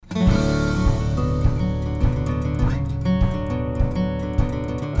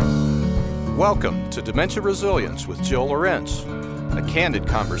Welcome to Dementia Resilience with Jill Lorenz, a candid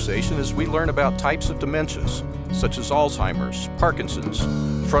conversation as we learn about types of dementias, such as Alzheimer's, Parkinson's,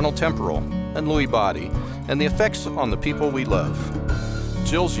 frontotemporal, and Lewy body, and the effects on the people we love.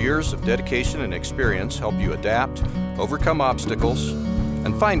 Jill's years of dedication and experience help you adapt, overcome obstacles,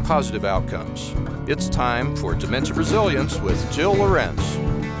 and find positive outcomes. It's time for Dementia Resilience with Jill Lorenz.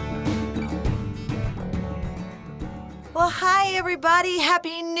 Well, hi, everybody.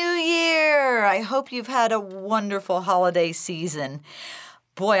 Happy New Year. I hope you've had a wonderful holiday season.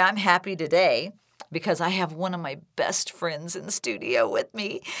 Boy, I'm happy today because I have one of my best friends in the studio with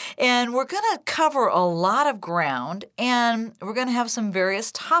me. And we're going to cover a lot of ground, and we're going to have some various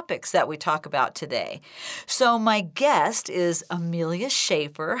topics that we talk about today. So my guest is Amelia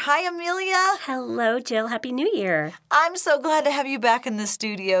Schaefer. Hi, Amelia. Hello, Jill. Happy New Year. I'm so glad to have you back in the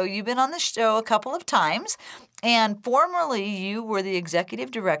studio. You've been on the show a couple of times. And formerly, you were the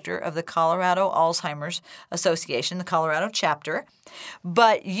executive director of the Colorado Alzheimer's Association, the Colorado chapter.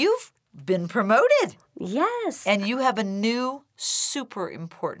 But you've been promoted. Yes. And you have a new, super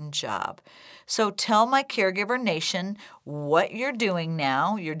important job. So tell my caregiver nation what you're doing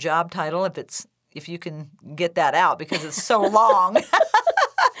now, your job title, if you can get that out, because it's so long.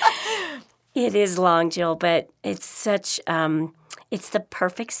 It is long, Jill, but it's such it's the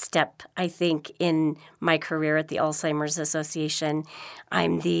perfect step, I think, in my career at the Alzheimer's Association.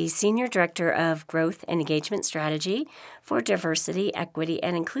 I'm the Senior Director of Growth and Engagement Strategy for Diversity, Equity,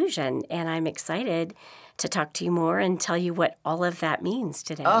 and Inclusion, and I'm excited to talk to you more and tell you what all of that means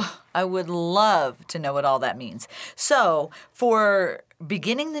today. Oh, I would love to know what all that means. So for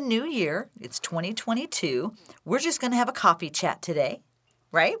beginning the new year, it's 2022, we're just going to have a coffee chat today.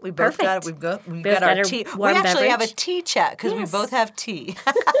 Right? We both got it. We've got our tea. We actually have a tea chat because we both have tea.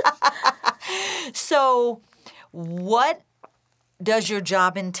 So what does your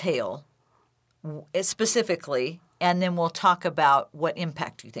job entail specifically? And then we'll talk about what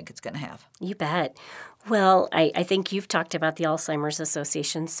impact you think it's going to have. You bet. Well, I think you've talked about the Alzheimer's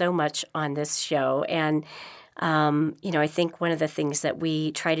Association so much on this show. And I think one of the things that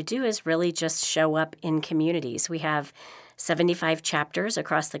we try to do is really just show up in communities. We have 75 chapters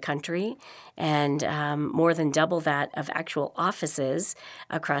across the country and more than double that of actual offices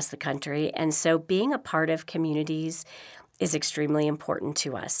across the country. And so being a part of communities is extremely important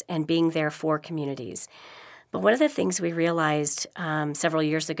to us and being there for communities. But one of the things we realized several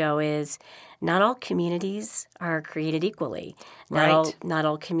years ago is not all communities are created equally. Right. Not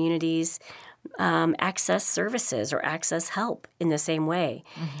all communities access services or access help in the same way.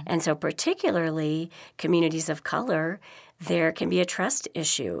 Mm-hmm. And so particularly communities of color, there can be a trust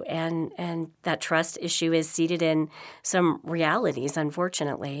issue, and that trust issue is seated in some realities,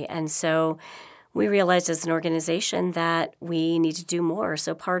 unfortunately. And so we realized as an organization that we need to do more.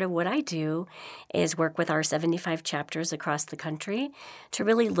 So part of what I do is work with our 75 chapters across the country to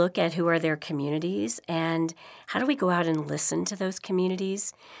really look at who are their communities and how do we go out and listen to those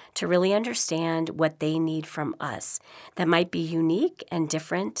communities to really understand what they need from us that might be unique and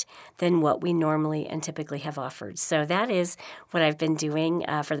different than what we normally and typically have offered. So that is what I've been doing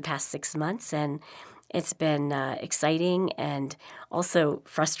for the past 6 months, and it's been exciting and also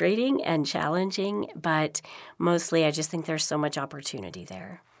frustrating and challenging, but mostly I just think there's so much opportunity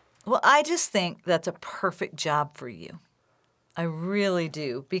there. Well, I just think that's a perfect job for you. I really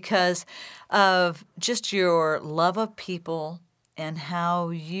do, because of just your love of people and how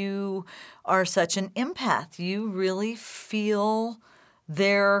you are such an empath. You really feel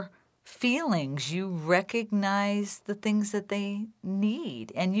their feelings. You recognize the things that they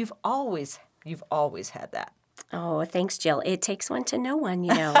need, and you've always had that. Oh, thanks, Jill. It takes one to know one,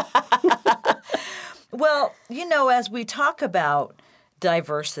 you know. Well, as we talk about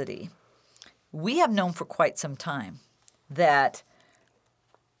diversity, we have known for quite some time that,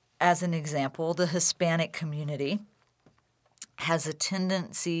 as an example, the Hispanic community has a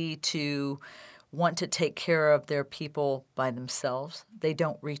tendency to want to take care of their people by themselves. They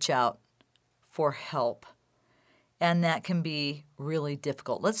don't reach out for help. And that can be really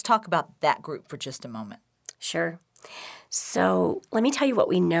difficult. Let's talk about that group for just a moment. Sure. So let me tell you what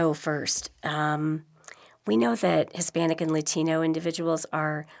we know first. We know that Hispanic and Latino individuals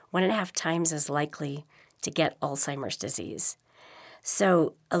are 1.5 times as likely to get Alzheimer's disease.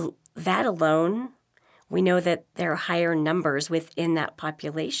 So that alone, we know that there are higher numbers within that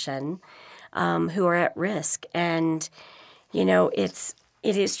population who are at risk. And,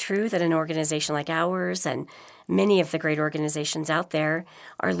 it is true that an organization like ours and many of the great organizations out there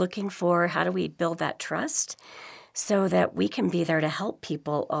are looking for how do we build that trust so that we can be there to help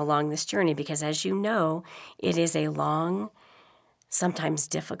people along this journey. Because as you know, it is a long, sometimes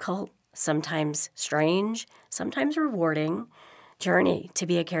difficult sometimes strange, sometimes rewarding journey to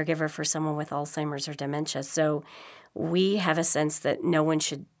be a caregiver for someone with Alzheimer's or dementia. So we have a sense that no one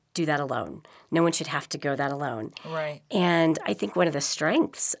should do that alone. No one should have to go that alone. Right. And I think one of the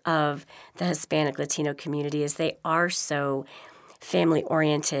strengths of the Hispanic Latino community is they are so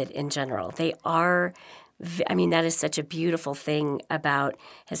family-oriented in general. They are, that is such a beautiful thing about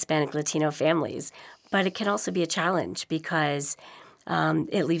Hispanic Latino families. But it can also be a challenge because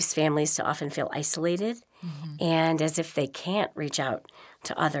it leaves families to often feel isolated and as if they can't reach out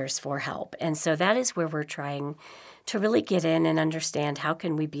to others for help. And so that is where we're trying to really get in and understand how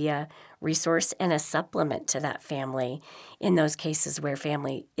can we be a resource and a supplement to that family in those cases where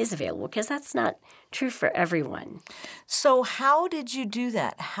family is available, because that's not true for everyone. So how did you do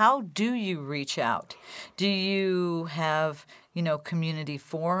that? How do you reach out? Do you have, community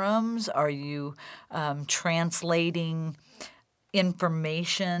forums? Are you translating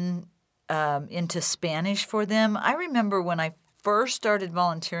information into Spanish for them? I remember when I first started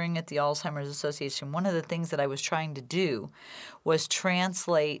volunteering at the Alzheimer's Association, one of the things that I was trying to do was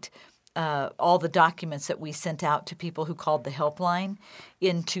translate all the documents that we sent out to people who called the helpline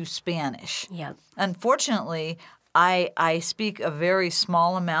into Spanish. Yep. Unfortunately, I speak a very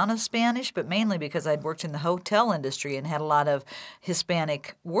small amount of Spanish, but mainly because I'd worked in the hotel industry and had a lot of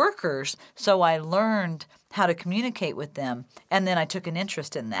Hispanic workers, so I learned how to communicate with them, and then I took an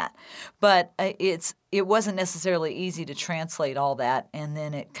interest in that. But it wasn't necessarily easy to translate all that, and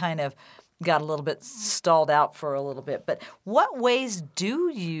then it kind of got a little bit stalled out for a little bit. But what ways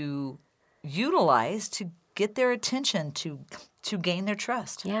do you utilize to get their attention, to gain their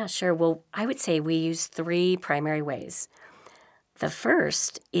trust? Yeah, sure. Well, I would say we use 3 primary ways. The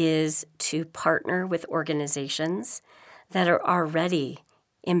first is to partner with organizations that are already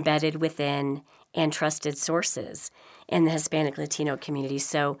embedded within and trusted sources in the Hispanic Latino community.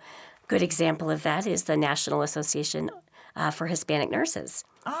 So a good example of that is the National Association for Hispanic Nurses.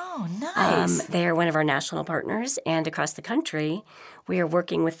 Oh, nice. They are one of our national partners, and across the country, we are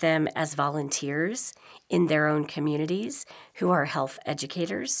working with them as volunteers in their own communities who are health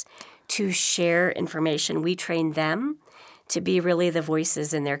educators to share information. We train them to be really the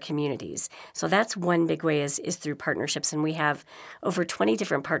voices in their communities. So that's one big way is through partnerships. And we have over 20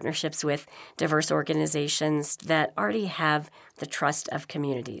 different partnerships with diverse organizations that already have the trust of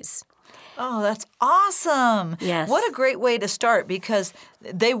communities. Oh, that's awesome. Yes. What a great way to start, because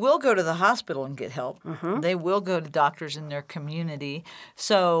they will go to the hospital and get help. They will go to doctors in their community.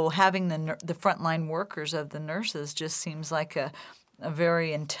 So having the frontline workers of the nurses just seems like a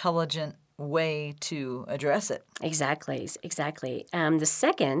very intelligent way to address it. Exactly. The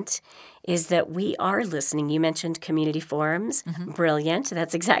second is that we are listening. You mentioned community forums. Brilliant.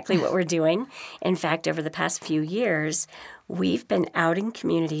 That's exactly what we're doing. In fact, over the past few years, we've been out in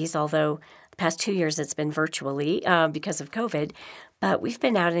communities, although the past 2 years it's been virtually because of COVID, but we've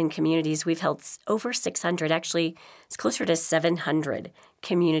been out in communities. We've held over 600, actually it's closer to 700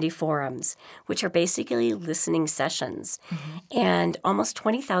 community forums, which are basically listening sessions. And almost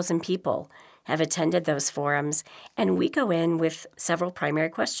 20,000 people have attended those forums. And we go in with several primary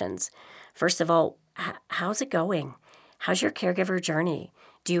questions. First of all, how's it going? How's your caregiver journey?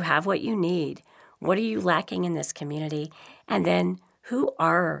 Do you have what you need? What are you lacking in this community? And then who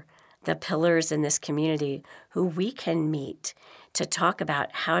are the pillars in this community who we can meet to talk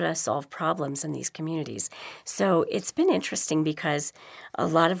about how to solve problems in these communities? So it's been interesting because a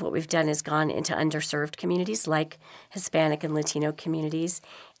lot of what we've done has gone into underserved communities like Hispanic and Latino communities,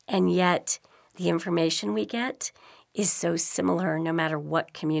 and yet the information we get is so similar no matter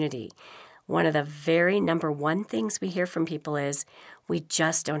what community. One of the very number one things we hear from people is we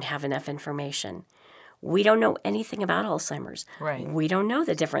just don't have enough information. We don't know anything about Alzheimer's. Right. We don't know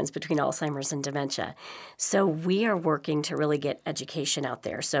the difference between Alzheimer's and dementia. So we are working to really get education out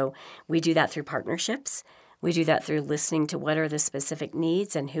there. So we do that through partnerships. We do that through listening to what are the specific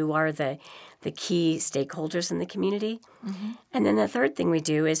needs and who are the key stakeholders in the community. And then the third thing we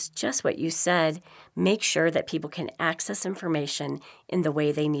do is just what you said, make sure that people can access information in the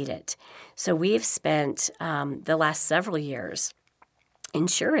way they need it. So we've spent the last several years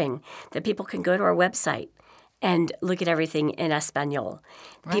ensuring that people can go to our website and look at everything in Espanol.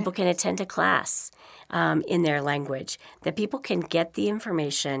 Right. People can attend a class in their language, that people can get the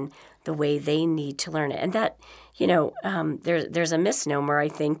information the way they need to learn it. And that, there's a misnomer, I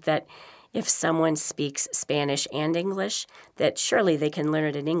think, that if someone speaks Spanish and English, that surely they can learn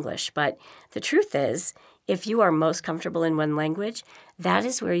it in English. But the truth is, if you are most comfortable in one language, that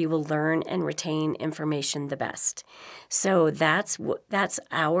is where you will learn and retain information the best. So that's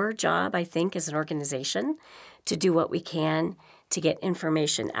our job, I think, as an organization, to do what we can to get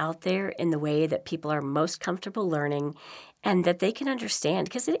information out there in the way that people are most comfortable learning and that they can understand,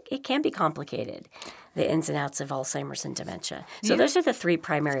 because it can be complicated, the ins and outs of Alzheimer's and dementia. So those are the three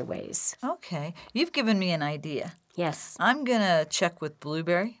primary ways. Okay. You've given me an idea. Yes. I'm going to check with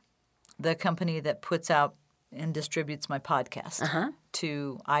Blueberry, the company that puts out and distributes my podcast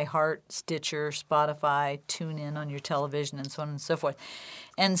to iHeart, Stitcher, Spotify, TuneIn on your television, and so on and so forth,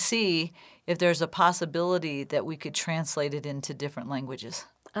 and see if there's a possibility that we could translate it into different languages.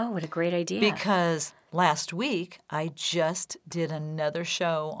 Oh, what a great idea. Because last week I just did another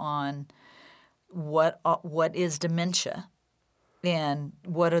show on what is dementia and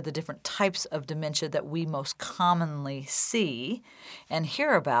what are the different types of dementia that we most commonly see and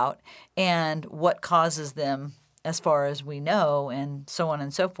hear about, and what causes them as far as we know, and so on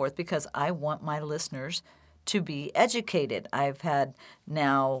and so forth, because I want my listeners to be educated. I've had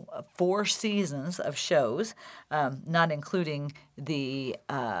now 4 seasons of shows, not including the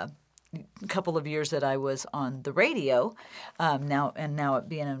couple of years that I was on the radio, now it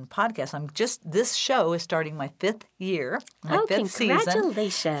being in a podcast. This show is starting my 5th year, my 5th season.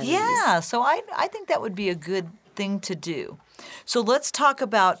 Congratulations. Yeah, so I think that would be a good thing to do. So let's talk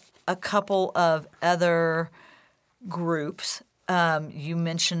about a couple of other groups. You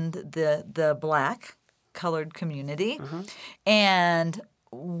mentioned the Black colored community, and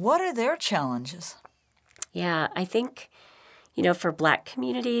what are their challenges? Yeah, I think, for Black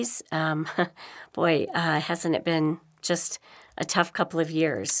communities, hasn't it been just a tough couple of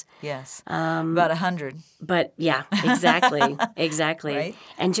years? Yes, about 100. But yeah, exactly. Right?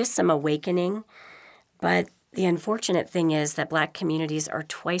 And just some awakening. But the unfortunate thing is that Black communities are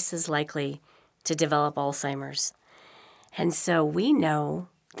twice as likely to develop Alzheimer's. And so we know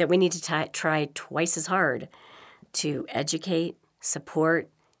that we need to try twice as hard to educate, support,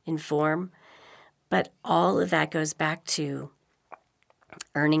 inform. But all of that goes back to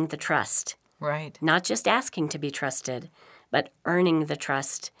earning the trust. Right. Not just asking to be trusted, but earning the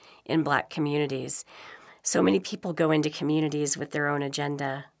trust in Black communities. So many people go into communities with their own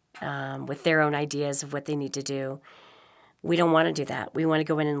agenda, with their own ideas of what they need to do. We don't want to do that. We want to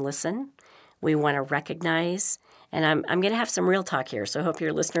go in and listen. We want to recognize. And I'm going to have some real talk here, so I hope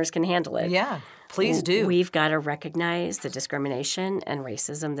your listeners can handle it. Yeah, please do. We've got to recognize the discrimination and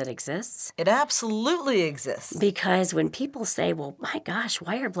racism that exists. It absolutely exists. Because when people say, well, my gosh,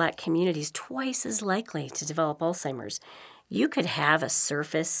 why are Black communities twice as likely to develop Alzheimer's? You could have a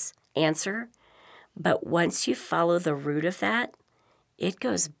surface answer, but once you follow the root of that, it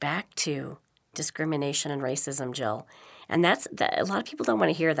goes back to discrimination and racism, Jill. And a lot of people don't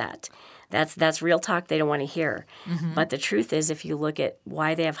want to hear that. That's real talk they don't want to hear. But the truth is, if you look at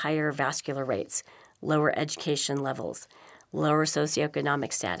why they have higher vascular rates, lower education levels, lower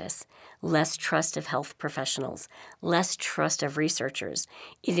socioeconomic status, less trust of health professionals, less trust of researchers,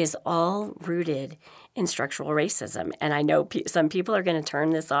 it is all rooted in structural racism. And I know some people are going to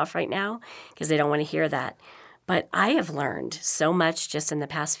turn this off right now because they don't want to hear that. But I have learned so much just in the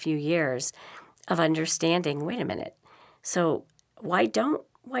past few years of understanding, wait a minute, so why don't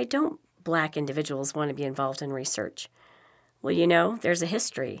Black individuals want to be involved in research? Well, there's a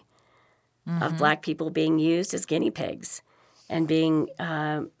history of Black people being used as guinea pigs and being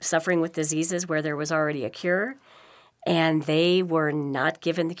suffering with diseases where there was already a cure, and they were not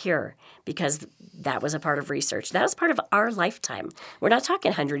given the cure because that was a part of research. That was part of our lifetime. We're not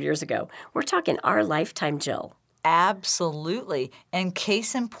talking 100 years ago. We're talking our lifetime, Jill. Absolutely. And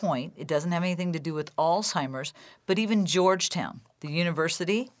case in point, it doesn't have anything to do with Alzheimer's, but even Georgetown, the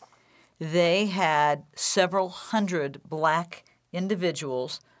university, they had several hundred Black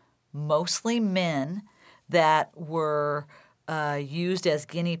individuals, mostly men, that were used as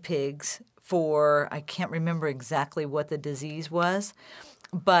guinea pigs for, I can't remember exactly what the disease was,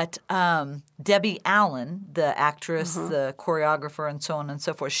 but Debbie Allen, the actress, the choreographer, and so on and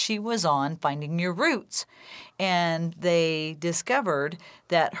so forth, she was on Finding Your Roots. And they discovered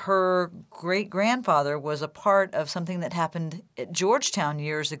that her great-grandfather was a part of something that happened at Georgetown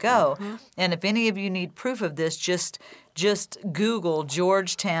years ago. And if any of you need proof of this, just Google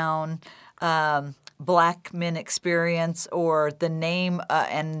Georgetown Black Men Experience or the name,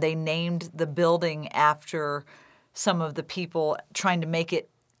 and they named the building after some of the people trying to make it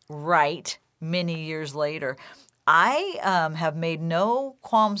right many years later. I have made no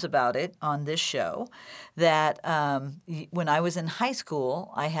qualms about it on this show that when I was in high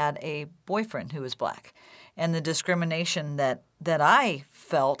school, I had a boyfriend who was Black. And the discrimination that I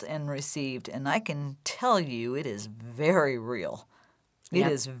felt and received, and I can tell you it is very real. It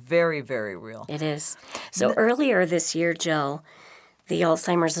is very, very real. It is. So earlier this year, Jill, the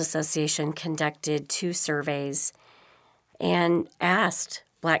Alzheimer's Association conducted 2 surveys, and asked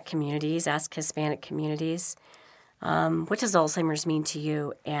Black communities, asked Hispanic communities, what does Alzheimer's mean to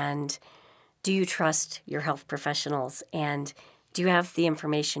you? And do you trust your health professionals? And do you have the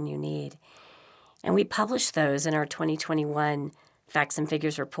information you need? And we published those in our 2021 Facts and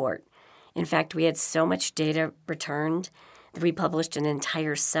Figures report. In fact, we had so much data returned that we published an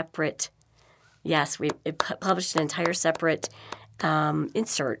entire separate, published an entire separate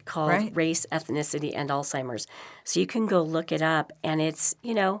insert called Race, Ethnicity, and Alzheimer's. So you can go look it up, and it's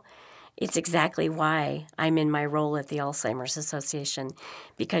exactly why I'm in my role at the Alzheimer's Association.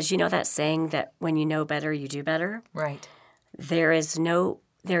 Because you know that saying that when you know better, you do better? Right. There's no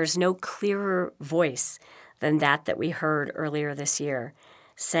clearer voice than that we heard earlier this year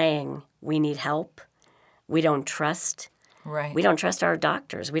saying we need help, we don't trust. Right. We don't trust our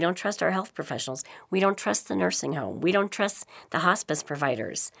doctors. We don't trust our health professionals. We don't trust the nursing home. We don't trust the hospice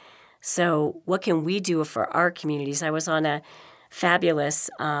providers. So what can we do for our communities? I was on a fabulous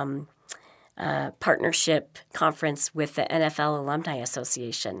partnership conference with the NFL Alumni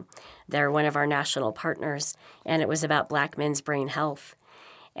Association. They're one of our national partners, and it was about Black men's brain health.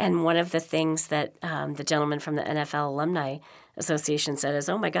 And one of the things that the gentleman from the NFL Alumni Association said is,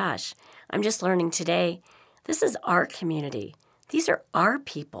 oh my gosh, I'm just learning today, this is our community. These are our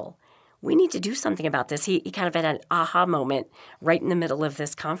people. We need to do something about this. He kind of had an aha moment right in the middle of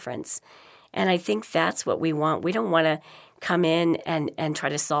this conference. And I think that's what we want. We don't want to come in and try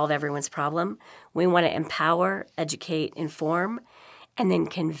to solve everyone's problem. We want to empower, educate, inform, and then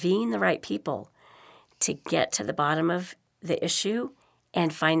convene the right people to get to the bottom of the issue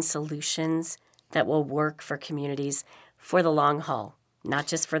and find solutions that will work for communities for the long haul, not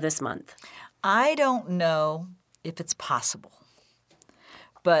just for this month. I don't know if it's possible,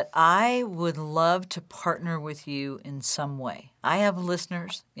 but I would love to partner with you in some way. I have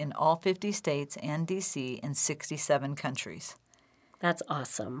listeners in all 50 states and D.C. in 67 countries. That's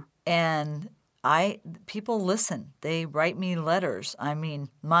awesome. And people listen. They write me letters. I mean,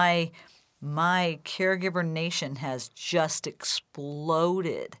 my caregiver nation has just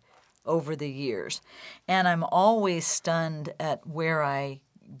exploded over the years. And I'm always stunned at where I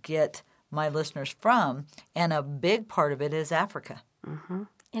get my listeners from, and a big part of it is Africa. Mm-hmm.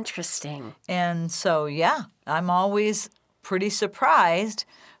 Interesting. And so, yeah, I'm always pretty surprised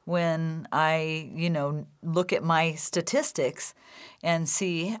when I, look at my statistics and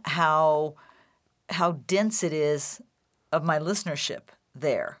see how dense it is of my listenership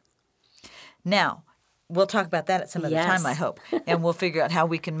there. Now, we'll talk about that at some other time, I hope, and we'll figure out how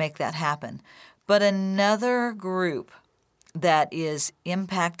we can make that happen. But another group that is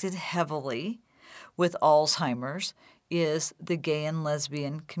impacted heavily with Alzheimer's is the gay and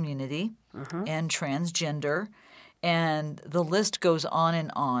lesbian community and transgender. And the list goes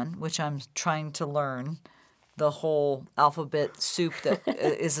on, which I'm trying to learn the whole alphabet soup that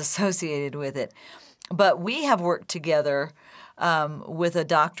is associated with it. But we have worked together with a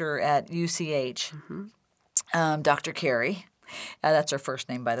doctor at UCH, Dr. Carey. That's her first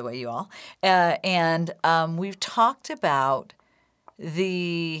name, by the way, you all. And we've talked about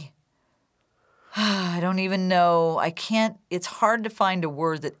I don't even know, it's hard to find a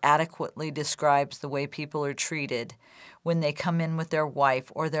word that adequately describes the way people are treated when they come in with their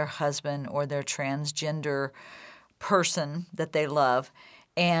wife or their husband or their transgender person that they love,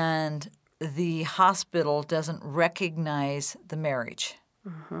 and the hospital doesn't recognize the marriage.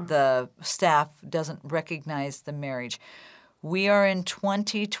 The staff doesn't recognize the marriage. We are in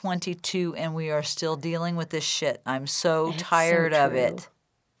 2022 and we are still dealing with this shit. I'm so tired of it.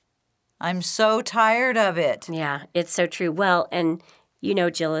 I'm so tired of it. Yeah, it's so true. Well, and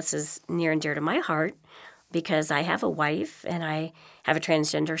Jill, this is near and dear to my heart because I have a wife and I have a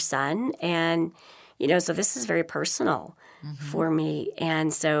transgender son. And, so this is very personal for me.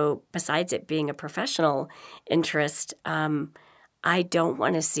 And so besides it being a professional interest, I don't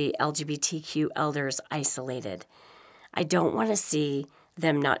want to see LGBTQ elders isolated. I don't want to see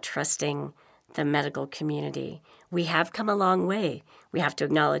them not trusting the medical community. We have come a long way. We have to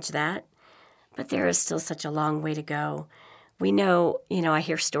acknowledge that. But there is still such a long way to go. We know, I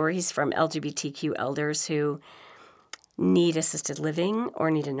hear stories from LGBTQ elders who need assisted living or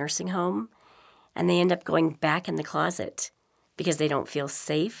need a nursing home, and they end up going back in the closet because they don't feel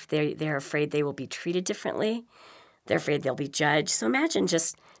safe. They're afraid they will be treated differently. They're afraid they'll be judged. So imagine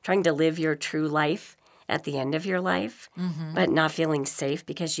just trying to live your true life at the end of your life, but not feeling safe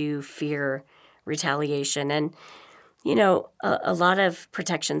because you fear retaliation. And, a lot of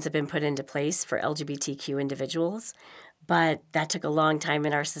protections have been put into place for LGBTQ individuals, but that took a long time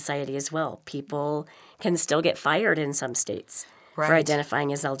in our society as well. People can still get fired in some states for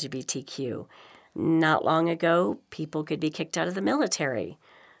identifying as LGBTQ. Not long ago, people could be kicked out of the military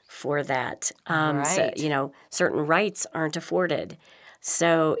for that. Right. So, certain rights aren't afforded.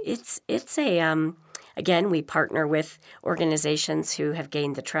 So it's again, we partner with organizations who have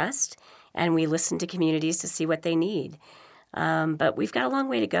gained the trust, and we listen to communities to see what they need. But we've got a long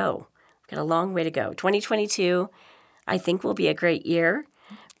way to go. 2022, I think, will be a great year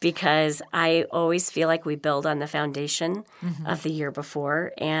because I always feel like we build on the foundation of the year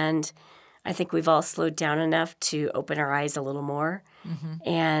before. And I think we've all slowed down enough to open our eyes a little more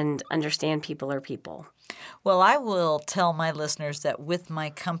and understand people are people. Well, I will tell my listeners that with my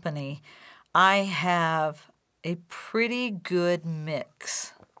company, I have a pretty good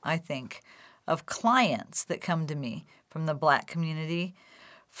mix, I think, of clients that come to me from the Black community,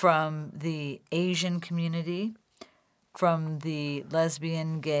 from the Asian community, from the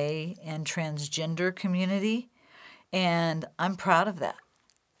lesbian, gay, and transgender community, and I'm proud of that.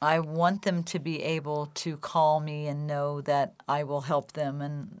 I want them to be able to call me and know that I will help them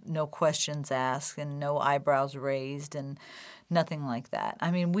and no questions asked and no eyebrows raised and nothing like that. I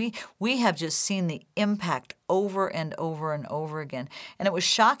mean, we have just seen the impact over and over and over again. And it was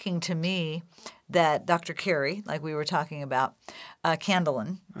shocking to me that Dr. Carrie, like we were talking about,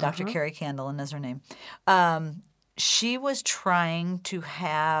 Candelin, Dr. Carrie Candelin is her name, she was trying to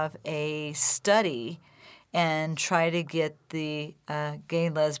have a study and try to get the gay,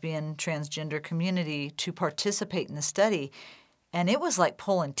 lesbian, transgender community to participate in the study. And it was like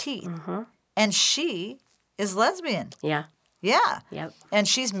pulling teeth. And she is lesbian. Yeah. Yeah. Yep. And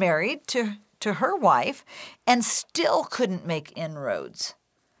she's married to her wife and still couldn't make inroads.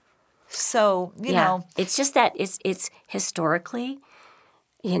 So, you know. It's just that it's historically,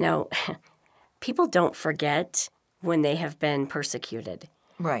 people don't forget when they have been persecuted.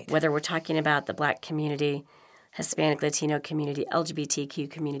 Right. Whether we're talking about the Black community, Hispanic, Latino community, LGBTQ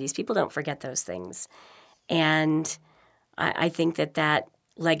communities, people don't forget those things. And I think that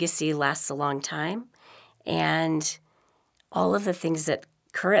legacy lasts a long time. And all of the things that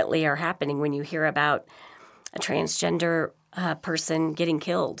currently are happening when you hear about a transgender person getting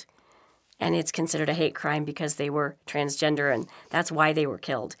killed, and it's considered a hate crime because they were transgender and that's why they were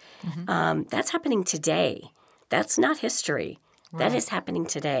killed. That's happening today. That's not history. Right. That is happening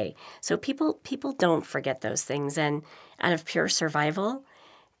today. So people don't forget those things. And out of pure survival,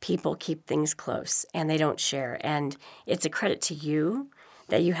 people keep things close and they don't share. And it's a credit to you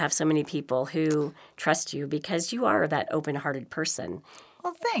that you have so many people who trust you because you are that open-hearted person.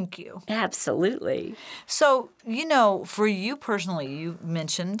 Well, thank you. Absolutely. So, for you personally, you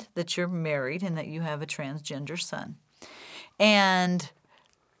mentioned that you're married and that you have a transgender son. And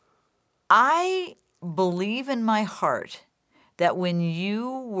I believe in my heart that when you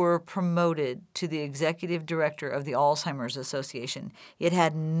were promoted to the executive director of the Alzheimer's Association, it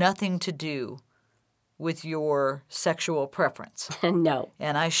had nothing to do with your sexual preference. No.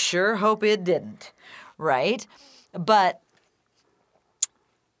 And I sure hope it didn't, right? But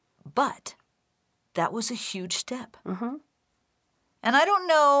that was a huge step. And I don't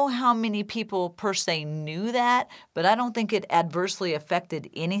know how many people per se knew that, but I don't think it adversely affected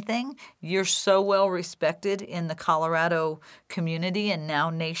anything. You're so well respected in the Colorado community and now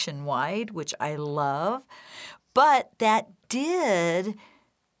nationwide, which I love. But that did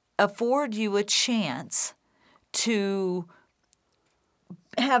afford you a chance to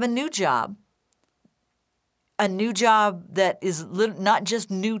have a new job that is not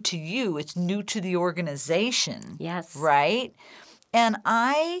just new to you, it's new to the organization. Yes. Right? And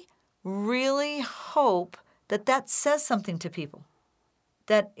I really hope that says something to people,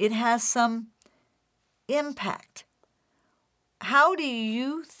 that it has some impact. How do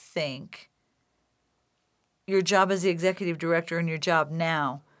you think your job as the executive director and your job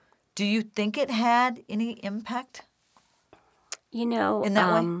now, do you think it had any impact? In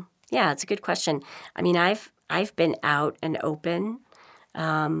that way? Yeah, it's a good question. I mean, I've been out and open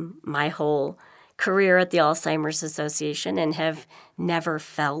my whole career at the Alzheimer's Association and have never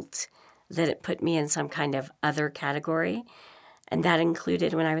felt that it put me in some kind of other category. And that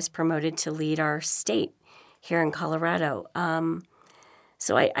included when I was promoted to lead our state here in Colorado.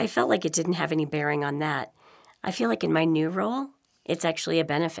 So I felt like it didn't have any bearing on that. I feel like in my new role, it's actually a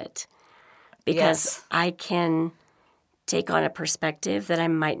benefit because I can take on a perspective that I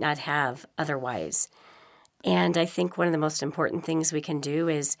might not have otherwise. And I think one of the most important things we can do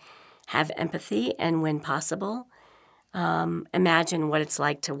is have empathy and, when possible, imagine what it's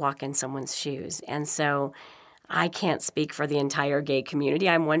like to walk in someone's shoes. And so I can't speak for the entire gay community.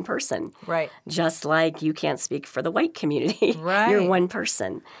 I'm one person. Right. Just like you can't speak for the white community. Right. You're one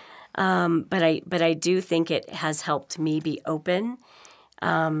person. But I do think it has helped me be open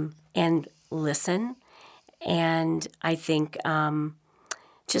and listen. And I think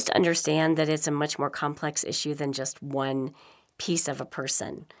just understand that it's a much more complex issue than just one piece of a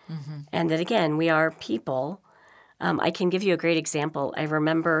person. And that, again, we are people. I can give you a great example. I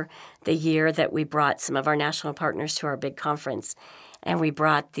remember the year that we brought some of our national partners to our big conference, and we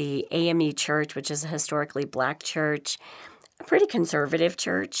brought the AME Church, which is a historically Black church, a pretty conservative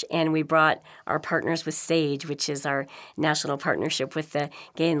church, and we brought our partners with SAGE, which is our national partnership with the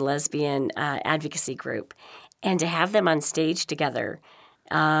gay and lesbian advocacy group. And to have them on stage together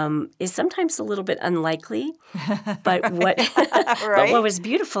is sometimes a little bit unlikely, but what but what was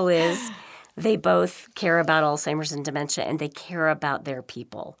beautiful is they both care about Alzheimer's and dementia, and they care about their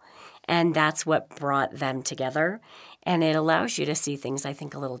people. And that's what brought them together. And it allows you to see things, I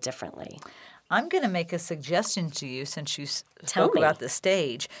think, a little differently. I'm going to make a suggestion to you since you spoke about the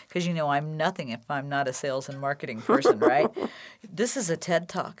stage, because you know I'm nothing if I'm not a sales and marketing person, right? This is a TED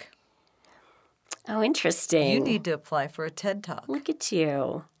Talk. Oh, interesting. You need to apply for a TED Talk. Look at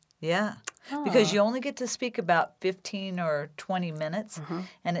you. Yeah. Because you only get to speak about 15 or 20 minutes,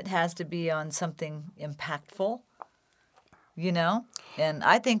 and it has to be on something impactful, you know? And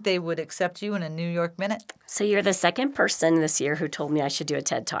I think they would accept you in a New York Minute. So you're the second person this year who told me I should do a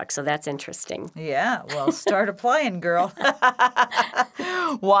TED Talk, so that's interesting. Yeah, well, start applying, girl.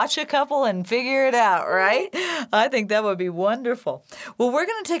 Watch a couple and figure it out, right? I think that would be wonderful. Well, we're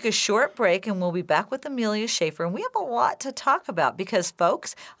going to take a short break, and we'll be back with Amelia Schaefer. And we have a lot to talk about because,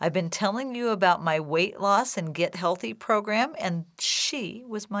 folks, I've been telling you about my weight loss and get healthy program, and she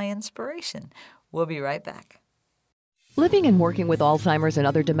was my inspiration. We'll be right back. Living and working with Alzheimer's and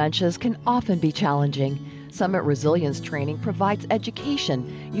other dementias can often be challenging. Summit Resilience Training provides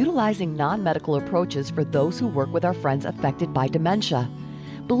education utilizing non-medical approaches for those who work with our friends affected by dementia.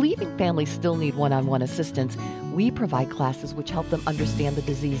 Believing families still need one-on-one assistance, we provide classes which help them understand the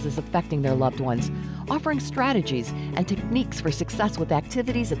diseases affecting their loved ones, offering strategies and techniques for success with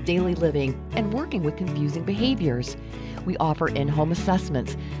activities of daily living and working with confusing behaviors. We offer in-home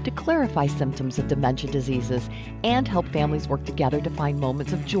assessments to clarify symptoms of dementia diseases and help families work together to find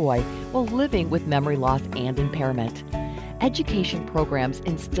moments of joy while living with memory loss and impairment. Education programs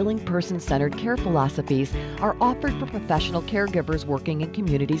instilling person-centered care philosophies are offered for professional caregivers working in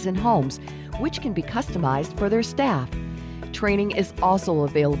communities and homes, which can be customized for their staff. Training is also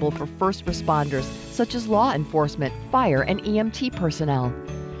available for first responders, such as law enforcement, fire, and EMT personnel.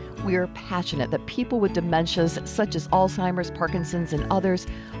 We are passionate that people with dementias such as Alzheimer's, Parkinson's, and others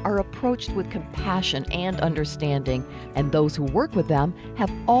are approached with compassion and understanding, and those who work with them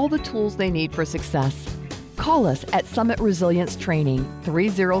have all the tools they need for success. Call us at Summit Resilience Training,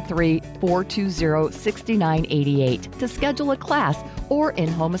 303-420-6988 to schedule a class or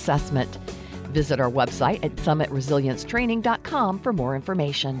in-home assessment. Visit our website at summitresiliencetraining.com for more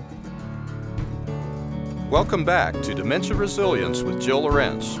information. Welcome back to Dementia Resilience with Jill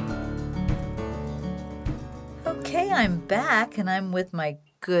Lorentz. Okay, I'm back, and I'm with my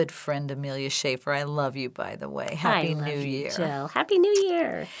good friend Amelia Schaefer. I love you, by the way. Happy New Year. Jill. Happy New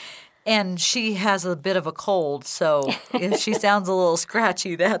Year. And she has a bit of a cold, so if she sounds a little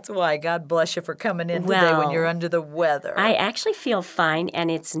scratchy, that's why. God bless you for coming in today when you're under the weather. I actually feel fine, and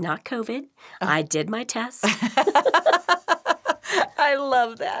it's not COVID. I did my test. I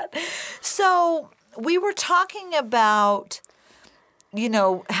love that. So we were talking about, you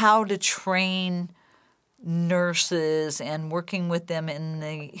know, how to train nurses and working with them in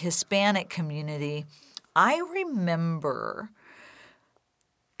the Hispanic community. I remember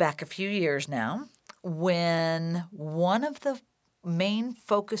back a few years now when one of the main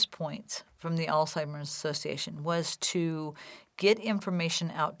focus points from the Alzheimer's Association was to get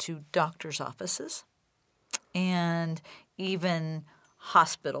information out to doctors' offices and even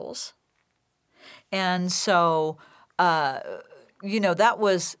hospitals. And so, you know,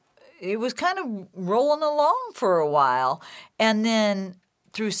 it was kind of rolling along for a while. And then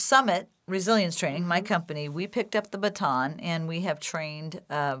through Summit Resilience Training, my company, we picked up the baton and we have trained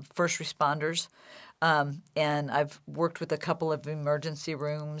first responders. And I've worked with a couple of emergency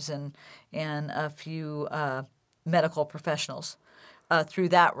rooms and a few medical professionals through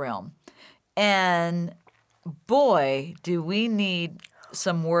that realm. And boy, do we need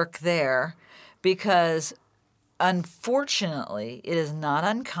some work there, because unfortunately it is not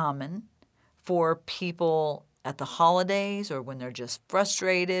uncommon for people at the holidays or when they're just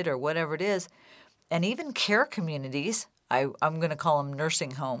frustrated or whatever it is, and even care communities, I'm going to call them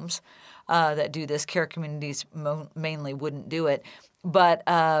nursing homes that do this. Care communities mainly wouldn't do it. But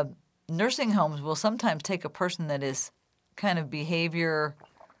nursing homes will sometimes take a person that is kind of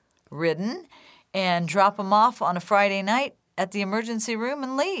behavior-ridden and drop them off on a Friday night at the emergency room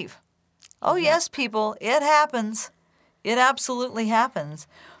and leave. Oh, yes, people, it happens. It absolutely happens.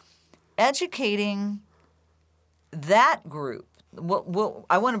 Educating that group,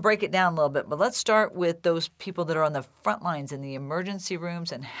 I want to break it down a little bit, but let's start with those people that are on the front lines in the emergency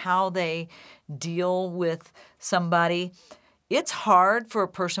rooms and how they deal with somebody. It's hard for a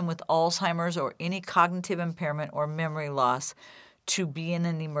person with Alzheimer's or any cognitive impairment or memory loss to be in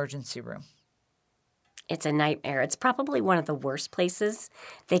an emergency room. It's a nightmare. It's probably one of the worst places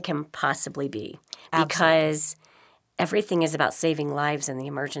they can possibly be. Absolutely. Because everything is about saving lives in the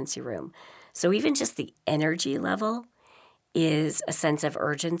emergency room. So even just the energy level is a sense of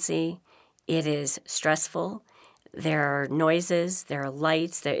urgency. It is stressful. There are noises. There are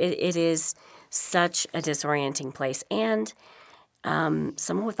lights. It is such a disorienting place. And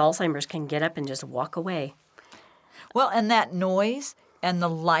someone with Alzheimer's can get up and just walk away. Well, and that noise and the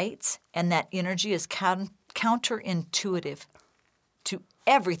lights and that energy is counterintuitive to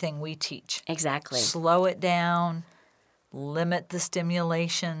everything we teach. Exactly. Slow it down, limit the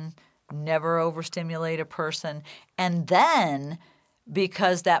stimulation, never overstimulate a person. And then,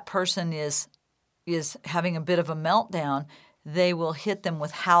 because that person is having a bit of a meltdown, they will hit them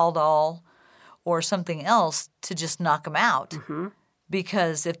with Haldol or something else to just knock them out. Mm-hmm.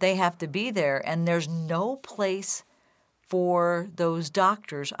 Because if they have to be there and there's no place for those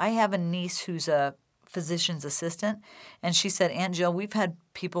doctors. I have a niece who's a physician's assistant, and she said, Aunt Jill, we've had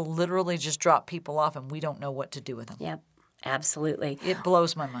people literally just drop people off and we don't know what to do with them. Yep, absolutely. It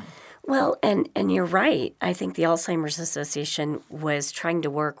blows my mind. Well, and you're right. I think the Alzheimer's Association was trying to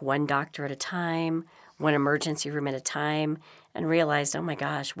work one doctor at a time, one emergency room at a time, and realized, oh my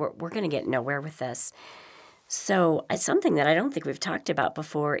gosh, we're going to get nowhere with this. So something that I don't think we've talked about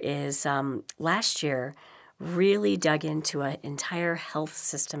before is last year really dug into an entire health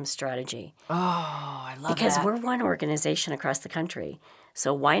system strategy. Oh, I love that. Because we're one organization across the country.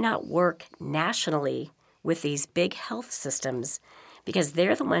 So why not work nationally with these big health systems? Because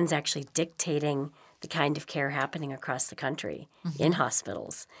they're the ones actually dictating the kind of care happening across the country in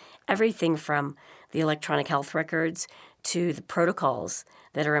hospitals. Everything from the electronic health records to the protocols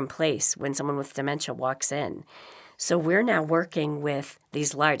that are in place when someone with dementia walks in. So we're now working with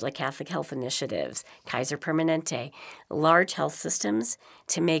these large, like Catholic Health Initiatives, Kaiser Permanente, large health systems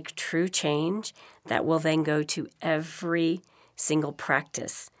to make true change that will then go to every single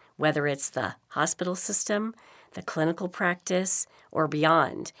practice, whether it's the hospital system, the clinical practice, or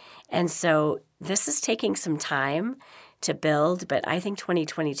beyond. And so this is taking some time to build, but I think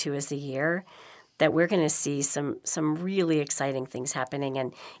 2022 is the year that we're going to see some really exciting things happening.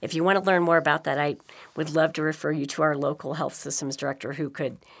 And if you want to learn more about that, I would love to refer you to our local health systems director who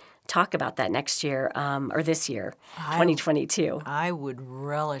could talk about that next year or this year, 2022. I would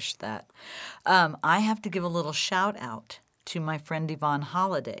relish that. I have to give a little shout out to my friend Yvonne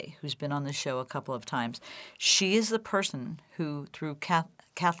Holliday, who's been on the show a couple of times. She is the person who, through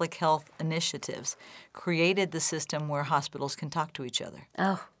Catholic Health Initiatives, created the system where hospitals can talk to each other.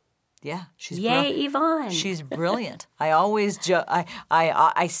 Oh. Yeah, she's Yay, Yvonne! She's brilliant. I always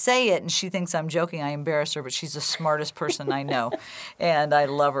I say it, and she thinks I'm joking. I embarrass her, but she's the smartest person I know, and I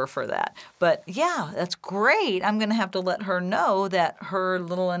love her for that. But yeah, that's great. I'm going to have to let her know that her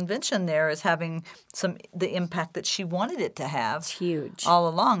little invention there is having the impact that she wanted it to have. It's huge all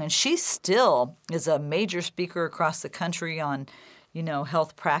along, and she still is a major speaker across the country on,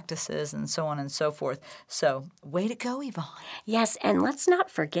 health practices and so on and so forth. So way to go, Yvonne. Yes, and let's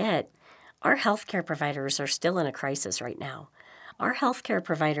not forget, our healthcare providers are still in a crisis right now. Our healthcare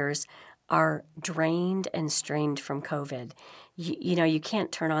providers are drained and strained from COVID. You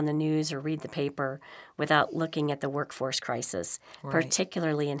can't turn on the news or read the paper without looking at the workforce crisis, right,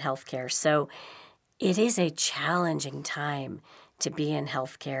 particularly in healthcare. So it is a challenging time to be in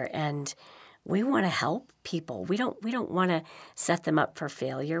healthcare, and we want to help people. We don't want to set them up for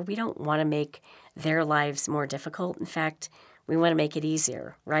failure. We don't want to make their lives more difficult. In fact, we want to make it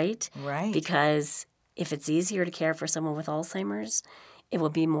easier, right? Right. Because if it's easier to care for someone with Alzheimer's, it will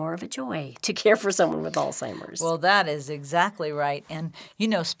be more of a joy to care for someone with Alzheimer's. Well, that is exactly right. And,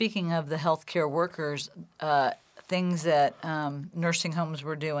 speaking of the healthcare workers, things that nursing homes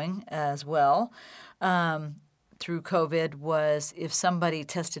were doing as well, through COVID was if somebody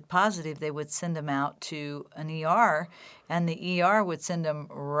tested positive, they would send them out to an ER, and the ER would send them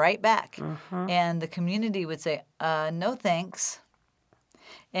right back. Mm-hmm. And the community would say, no thanks.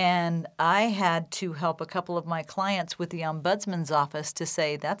 And I had to help a couple of my clients with the ombudsman's office to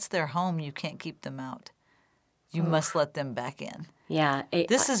say, that's their home, you can't keep them out. you must let them back in. Yeah.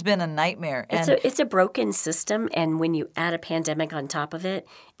 This has been a nightmare. It's a broken system, and when you add a pandemic on top of it,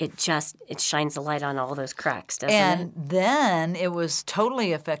 it shines a light on all those cracks, doesn't it? And then it was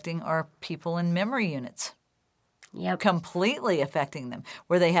totally affecting our people in memory units. Yep. Completely affecting them,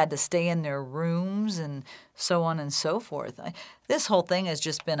 where they had to stay in their rooms and so on and so forth. This whole thing has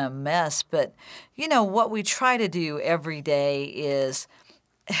just been a mess. But, what we try to do every day is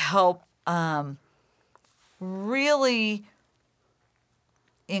help really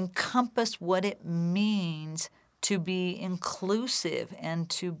encompass what it means to be inclusive and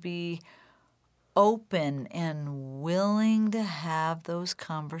to be open and willing to have those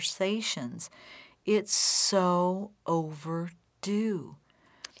conversations. It's so overdue.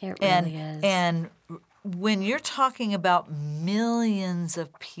 It really is. And when you're talking about millions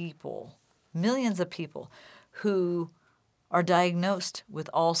of people who are diagnosed with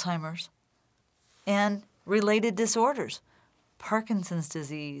Alzheimer's and related disorders, Parkinson's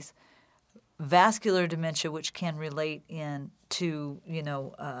disease, vascular dementia, which can relate to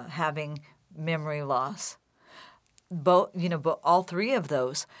having memory loss, but all three of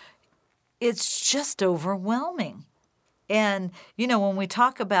those, it's just overwhelming. And, when we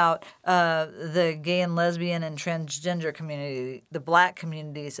talk about the gay and lesbian and transgender community, the Black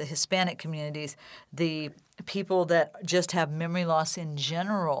communities, the Hispanic communities, the people that just have memory loss in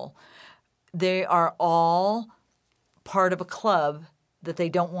general, they are all part of a club that they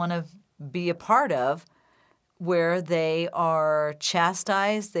don't want to be a part of, where they are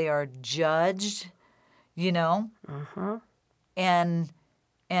chastised, they are judged, and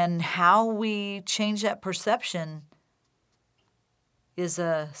how we change that perception is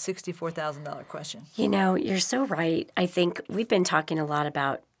a $64,000 question. You're so right. I think we've been talking a lot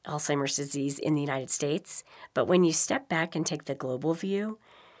about Alzheimer's disease in the United States, but when you step back and take the global view,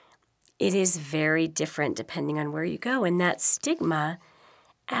 it is very different depending on where you go. And that stigma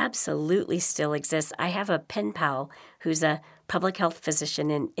absolutely still exists. I have a pen pal who's a public health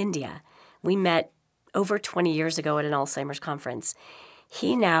physician in India. We met over 20 years ago at an Alzheimer's conference.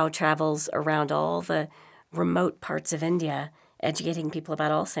 He now travels around all the remote parts of India educating people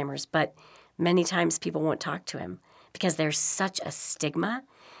about Alzheimer's, but many times people won't talk to him because there's such a stigma.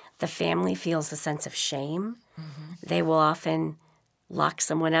 The family feels a sense of shame. Mm-hmm. They will often lock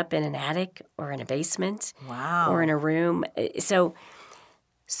someone up in an attic or in a basement. Wow. Or in a room. So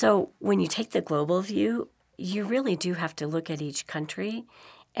when you take the global view, you really do have to look at each country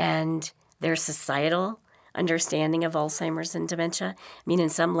and their societal understanding of Alzheimer's and dementia. I mean, in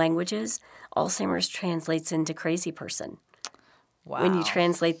some languages, Alzheimer's translates into crazy person. Wow. When you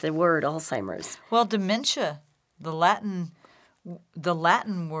translate the word Alzheimer's. Well, dementia, the Latin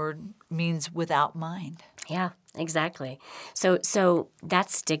word means without mind. Yeah, exactly. So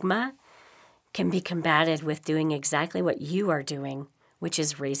that stigma can be combated with doing exactly what you are doing, which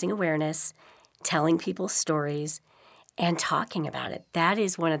is raising awareness, telling people stories, and talking about it. That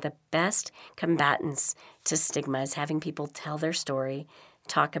is one of the best combatants to stigma, is having people tell their story,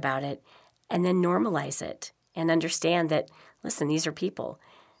 talk about it, and then normalize it and understand that, listen, these are people.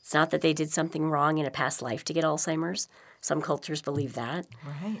 It's not that they did something wrong in a past life to get Alzheimer's. Some cultures believe that.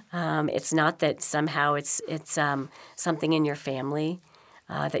 Right. It's not that somehow it's something in your family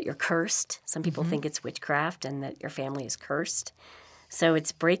that you're cursed. Some people think it's witchcraft and that your family is cursed. So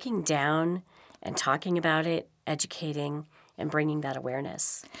it's breaking down and talking about it, educating, and bringing that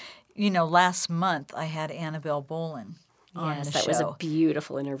awareness. Last month I had Annabelle Bolin on the show. Yes, that was a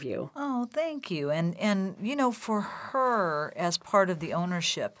beautiful interview. Oh, thank you. And for her, as part of the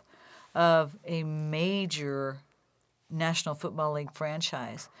ownership of a major National Football League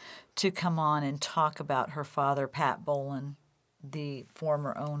franchise, to come on and talk about her father, Pat Bolin, the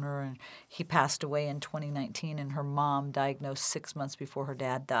former owner, and he passed away in 2019, and her mom diagnosed 6 months before her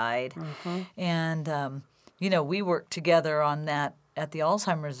dad died. Mm-hmm. And, we worked together on that at the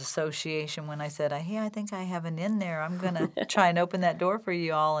Alzheimer's Association when I said, hey, I think I have an in there. I'm going to try and open that door for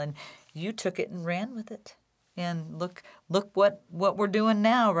you all. And you took it and ran with it. And look what we're doing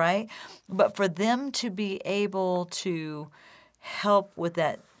now, right? But for them to be able to help with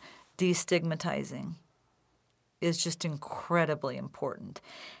that destigmatizing is just incredibly important.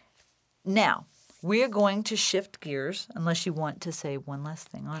 Now, we're going to shift gears, unless you want to say one last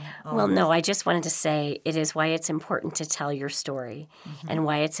thing on it. Well, no, I just wanted to say it is why it's important to tell your story and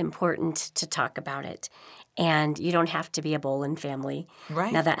why it's important to talk about it. And you don't have to be a Bolin family.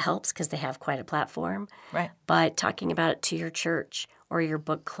 Right. Now, that helps because they have quite a platform. Right. But talking about it to your church or your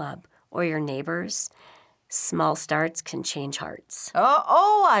book club or your neighbors, Small starts can change hearts.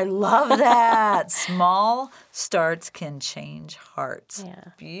 Oh, I love that. Small starts can change hearts. Yeah.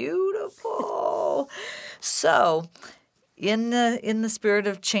 Beautiful. So, in the spirit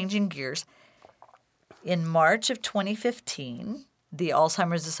of changing gears, in March of 2015, the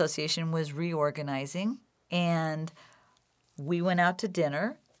Alzheimer's Association was reorganizing, and we went out to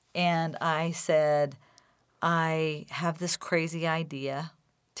dinner, and I said, I have this crazy idea.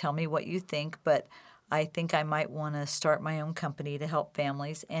 Tell me what you think, but I think I might want to start my own company to help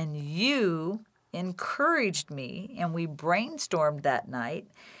families. And you encouraged me, and we brainstormed that night.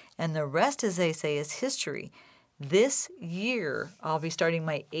 And the rest, as they say, is history. This year, I'll be starting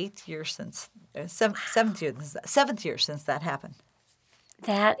my seventh year since that happened.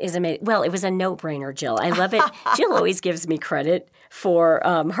 That is amazing. Well, it was a no-brainer, Jill. I love it. Jill always gives me credit for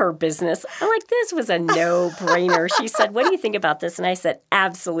her business. I'm like, this was a no-brainer. She said, what do you think about this? And I said,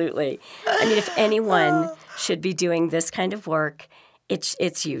 absolutely. I mean, if anyone should be doing this kind of work,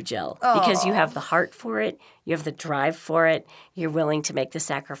 it's you, Jill, because you have the heart for it. You have the drive for it. You're willing to make the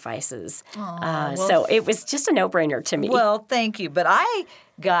sacrifices. So it was just a no-brainer to me. Well, thank you. But I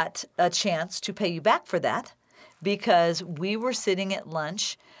got a chance to pay you back for that, because we were sitting at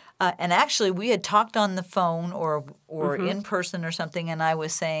lunch, and actually we had talked on the phone or in person or something, and I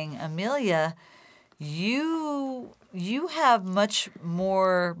was saying, Amelia, you have much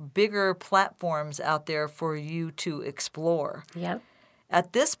more bigger platforms out there for you to explore. Yep.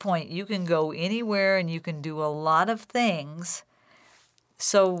 At this point, you can go anywhere and you can do a lot of things.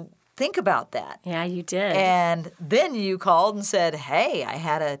 So think about that. Yeah, you did. And then you called and said, hey, I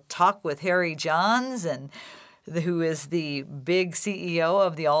had a talk with Harry Johns, who is the big CEO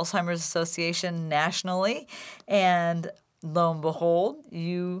of the Alzheimer's Association nationally. And lo and behold,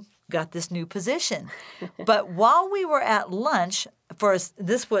 you got this new position. But while we were at lunch, but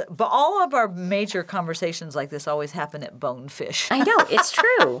all of our major conversations like this always happen at Bonefish. I know. It's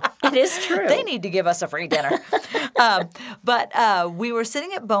true. It is true. They need to give us a free dinner. But we were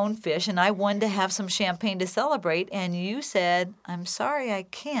sitting at Bonefish, and I wanted to have some champagne to celebrate, and you said, I'm sorry, I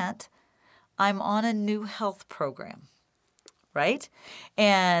can't. I'm on a new health program, right?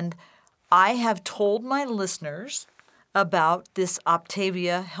 And I have told my listeners about this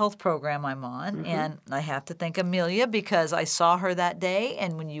Optavia health program I'm on, and I have to thank Amelia because I saw her that day,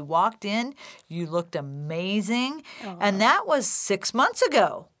 and when you walked in, you looked amazing, and that was 6 months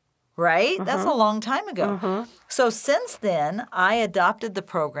ago, right? That's a long time ago. So since then, I adopted the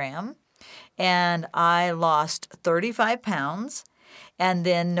program, and I lost 35 pounds. And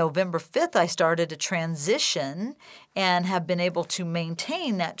then November 5th, I started a transition and have been able to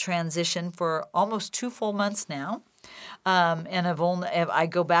maintain that transition for almost 2 full months now. And I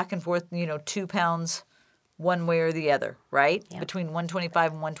go back and forth, 2 pounds one way or the other, right? Yeah. Between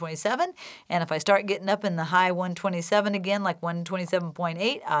 125 and 127. And if I start getting up in the high 127 again, like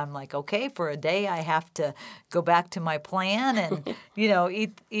 127.8, I'm like, okay, for a day I have to go back to my plan and,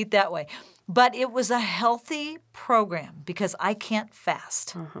 eat that way. But it was a healthy program because I can't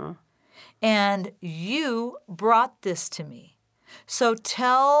fast. And you brought this to me. So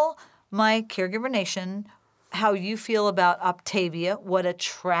tell my Caregiver Nation how you feel about Optavia, what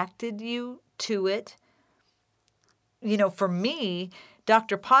attracted you to it. For me,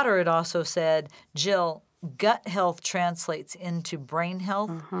 Dr. Potter had also said, Jill, gut health translates into brain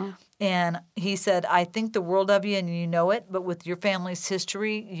health. And he said, I think the world of you and you know it, but with your family's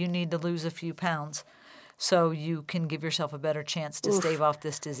history, you need to lose a few pounds so you can give yourself a better chance to stave off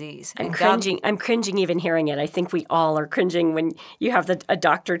this disease. I'm cringing. I'm cringing even hearing it. I think we all are cringing when you have a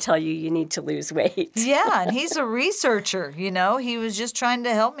doctor tell you need to lose weight. Yeah, and he's a researcher, He was just trying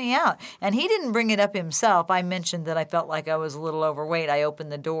to help me out. And he didn't bring it up himself. I mentioned that I felt like I was a little overweight. I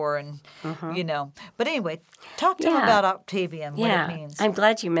opened the door and, But anyway, talk to him about Optavia and what it means. I'm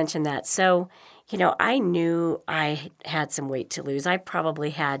glad you mentioned that. So, I knew I had some weight to lose. I probably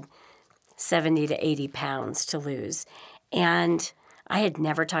had 70 to 80 pounds to lose. And I had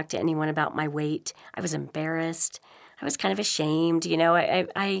never talked to anyone about my weight. I was embarrassed. I was kind of ashamed.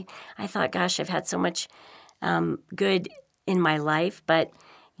 I thought, gosh, I've had so much good in my life, but,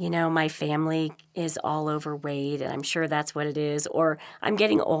 my family is all overweight, and I'm sure that's what it is. Or I'm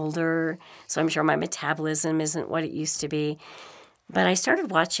getting older, so I'm sure my metabolism isn't what it used to be. But I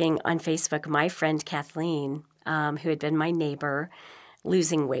started watching on Facebook my friend Kathleen, who had been my neighbor,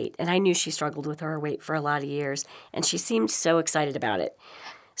 losing weight. And I knew she struggled with her weight for a lot of years, and she seemed so excited about it.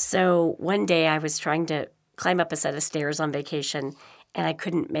 So one day I was trying to climb up a set of stairs on vacation, and I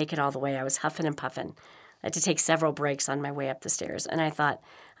couldn't make it all the way. I was huffing and puffing. I had to take several breaks on my way up the stairs. And I thought,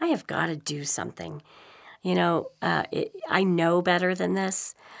 I have got to do something. I know better than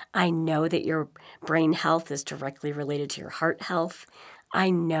this. I know that your brain health is directly related to your heart health. I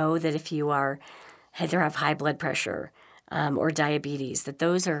know that if you either have high blood pressure or diabetes, that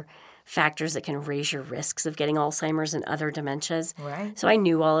those are factors that can raise your risks of getting Alzheimer's and other dementias. Right. So I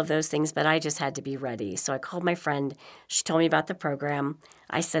knew all of those things, but I just had to be ready. So I called my friend. She told me about the program.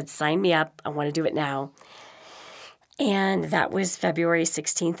 I said, sign me up. I want to do it now. And that was February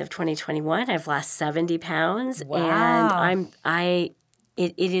 16th of 2021. I've lost 70 pounds. Wow. And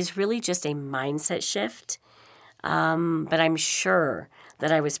it is really just a mindset shift. But I'm sure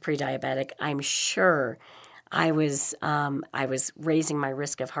that I was pre-diabetic. I'm sure I was raising my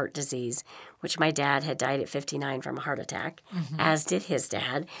risk of heart disease, which my dad had died at 59 from a heart attack, as did his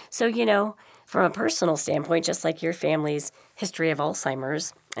dad. So, from a personal standpoint, just like your family's history of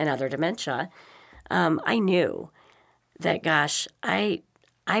Alzheimer's and other dementia, I knew that, gosh, I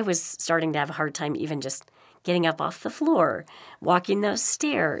was starting to have a hard time even just getting up off the floor, walking those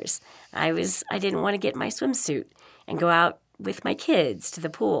stairs. I didn't want to get my swimsuit and go out with my kids to the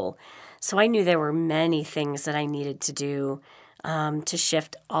pool. So I knew there were many things that I needed to do to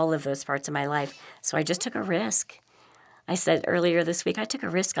shift all of those parts of my life. So I just took a risk. I said earlier this week, I took a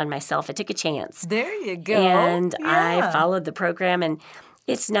risk on myself. I took a chance. There you go. And Yeah. I followed the program. And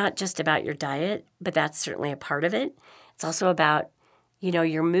it's not just about your diet, but that's certainly a part of it. It's also about,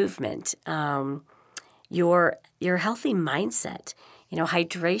 your movement, your healthy mindset,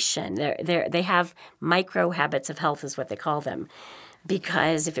 hydration. They have micro habits of health is what they call them.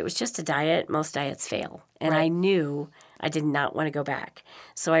 Because if it was just a diet, most diets fail. And I knew I did not want to go back.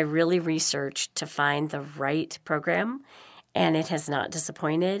 So I really researched to find the right program, and it has not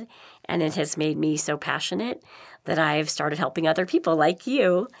disappointed. And it has made me so passionate that I've started helping other people like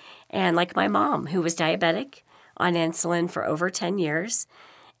you and like my mom, who was diabetic on insulin for over 10 years.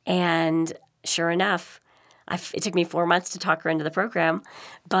 And sure enough, it took me 4 months to talk her into the program,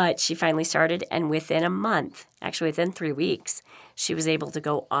 but she finally started. And within a month, actually within 3 weeks, she was able to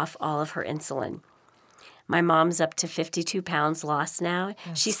go off all of her insulin. My mom's up to 52 pounds lost now.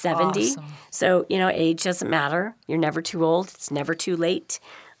 She's 70. awesome. So, age doesn't matter. You're never too old. It's never too late.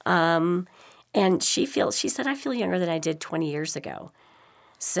 And she said, I feel younger than I did 20 years ago.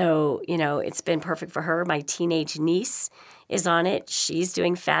 So, it's been perfect for her. My teenage niece is on it. She's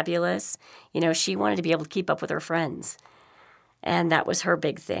doing fabulous. She wanted to be able to keep up with her friends. And that was her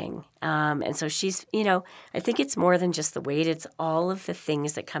big thing. And so she's, I think it's more than just the weight. It's all of the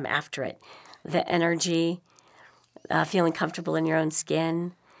things that come after it. The energy, feeling comfortable in your own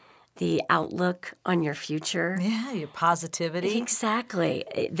skin, the outlook on your future. Yeah, your positivity. Exactly.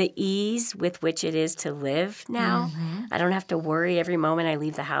 The ease with which it is to live now. I don't have to worry every moment I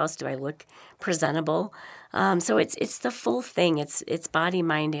leave the house. Do I look presentable? So it's the full thing. It's body,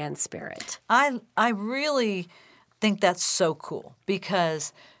 mind, and spirit. I really think that's so cool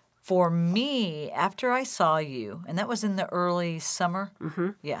because for me, after I saw you, and that was in the early summer,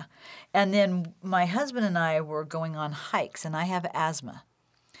 yeah, and then my husband and I were going on hikes, and I have asthma.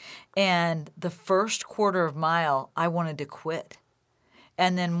 And the first quarter of mile, I wanted to quit.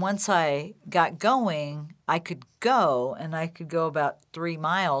 And then once I got going, I could go, and I could go about 3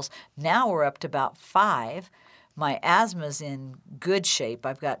 miles. Now we're up to about 5. My asthma's in good shape.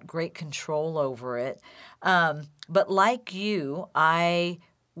 I've got great control over it. But like you, I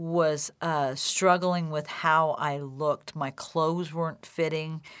was struggling with how I looked. My clothes weren't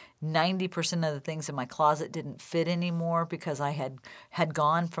fitting. 90% of the things in my closet didn't fit anymore because I had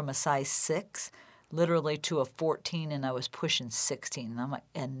gone from a size 6 literally to a 14, and I was pushing 16. And I'm like,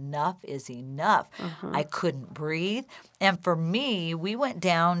 enough is enough. I couldn't breathe. And for me, we went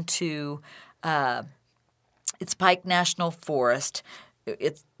down to it's Pike National Forest.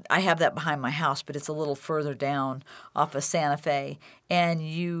 I have that behind my house, but it's a little further down off of Santa Fe. And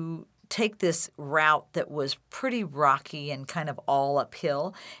you take this route that was pretty rocky and kind of all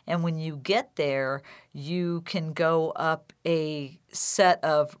uphill. And when you get there, you can go up a set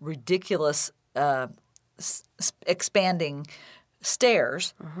of ridiculous expanding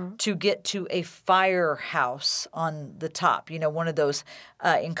stairs to get to a firehouse on the top. One of those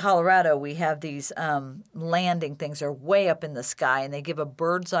in Colorado, we have these landing things. They're way up in the sky, and they give a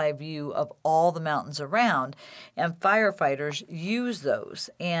bird's eye view of all the mountains around. And firefighters use those.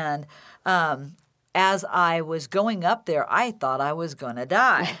 And as I was going up there, I thought I was going to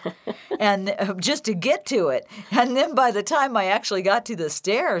die, and just to get to it. And then by the time I actually got to the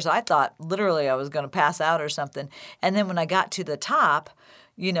stairs, I thought literally I was going to pass out or something. And then when I got to the top,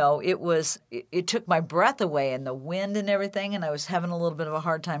 it took my breath away and the wind and everything, and I was having a little bit of a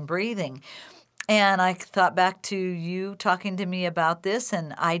hard time breathing. And I thought back to you talking to me about this,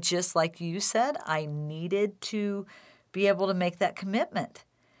 and I just, like you said, I needed to be able to make that commitment.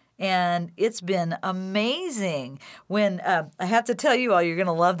 And it's been amazing. When I have to tell you all, you're going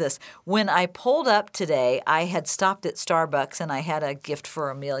to love this. When I pulled up today, I had stopped at Starbucks, and I had a gift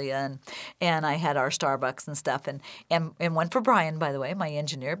for Amelia, and I had our Starbucks and stuff, and one for Brian, by the way, my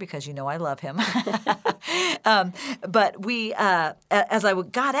engineer, because you know I love him. But we, as I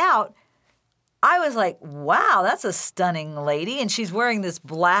got out, I was like, wow, that's a stunning lady. And she's wearing this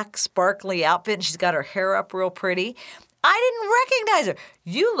black sparkly outfit, and she's got her hair up real pretty. I didn't recognize her.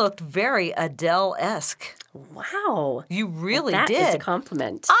 You looked very Adele-esque. Wow. You really That did. is a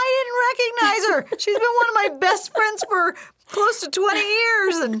compliment. I didn't recognize her. She's been one of my best friends for close to 20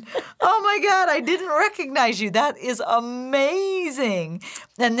 years. And oh my God, I didn't recognize you. That is amazing.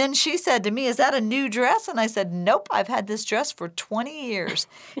 And then she said to me, is that a new dress? And I said, nope, I've had this dress for 20 years.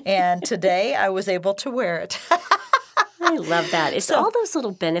 And today I was able to wear it. I love that. It's all those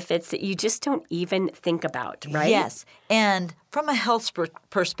little benefits that you just don't even think about, right? Yes. And from a health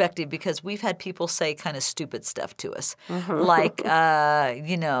perspective, because we've had people say kind of stupid stuff to us, like, are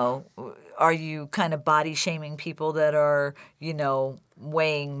you kind of body shaming people that are,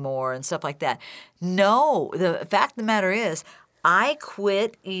 weighing more and stuff like that? No. The fact of the matter is, I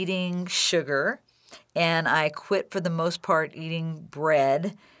quit eating sugar, and I quit, for the most part, eating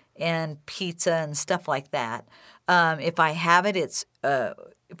bread and pizza and stuff like that. If I have it, it's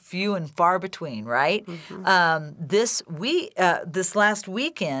few and far between, right? This last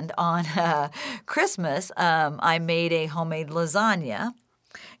weekend on Christmas, I made a homemade lasagna,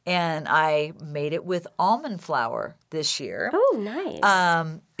 and I made it with almond flour this year. Oh,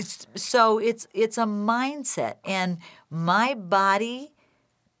 nice. It's a mindset, and my body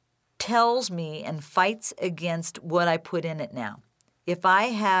tells me and fights against what I put in it now. If I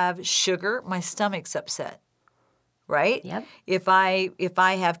have sugar, my stomach's upset. Right? Yep. If I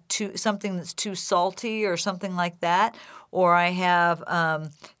have something that's too salty or something like that, or I have a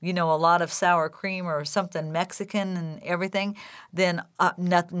lot of sour cream or something Mexican and everything, then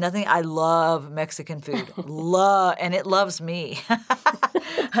nothing. I love Mexican food, and it loves me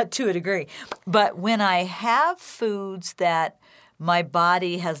to a degree. But when I have foods that my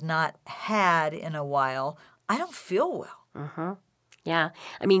body has not had in a while, I don't feel well. Yeah.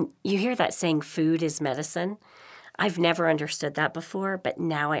 I mean, you hear that saying, food is medicine. I've never understood that before, but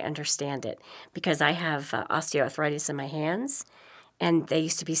now I understand it because I have osteoarthritis in my hands, and they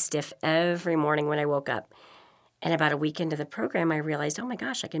used to be stiff every morning when I woke up. And about a week into the program, I realized, oh my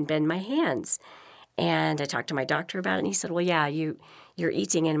gosh, I can bend my hands. And I talked to my doctor about it, and he said, well, yeah, you're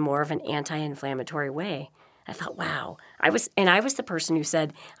eating in more of an anti-inflammatory way. I thought, wow. I was the person who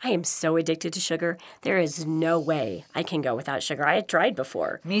said, I am so addicted to sugar. There is no way I can go without sugar. I had tried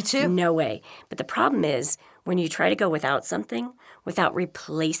before. Me too. No way. But the problem is when you try to go without something, without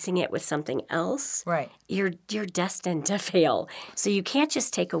replacing it with something else, right, you're destined to fail. So you can't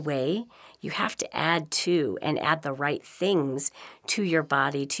just take away. You have to add to and add the right things to your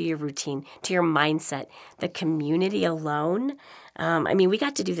body, to your routine, to your mindset. The community alone. We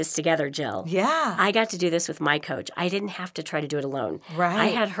got to do this together, Jill. Yeah. I got to do this with my coach. I didn't have to try to do it alone. Right. I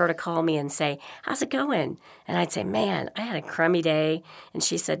had her to call me and say, how's it going? And I'd say, man, I had a crummy day. And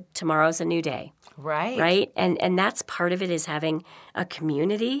she said, tomorrow's a new day. Right. Right? And that's part of it, is having a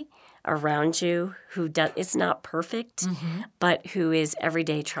community around you who is not perfect, but who is every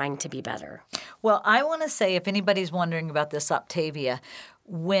day trying to be better. Well, I want to say, if anybody's wondering about this Optavia,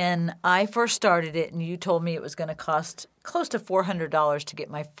 when I first started it and you told me it was going to cost close to $400 to get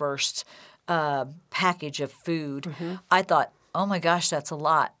my first package of food, I thought, oh my gosh, that's a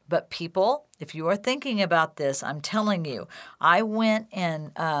lot. But people, if you are thinking about this, I'm telling you, I went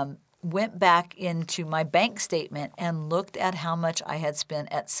back into my bank statement and looked at how much I had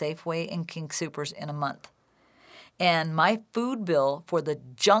spent at Safeway and King Soopers in a month. And my food bill for the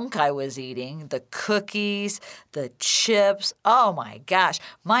junk I was eating, the cookies, the chips, oh my gosh,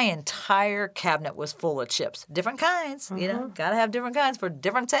 my entire cabinet was full of chips. Different kinds, got to have different kinds for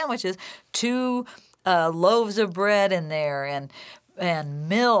different sandwiches. 2 loaves of bread in there and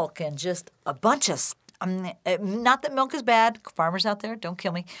milk and just a bunch of stuff. Not that milk is bad. Farmers out there, don't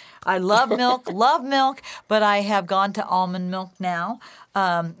kill me. I love milk, but I have gone to almond milk now,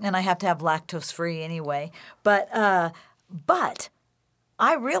 and I have to have lactose-free anyway. But I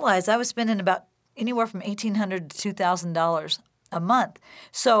realized I was spending about anywhere from $1,800 to $2,000 a month.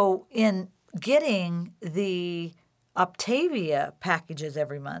 So in getting the Optavia packages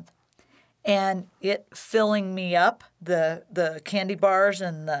every month and it filling me up, the candy bars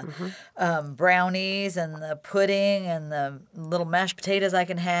and the brownies and the pudding and the little mashed potatoes I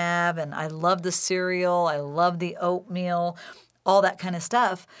can have, and I love the cereal, I love the oatmeal, all that kind of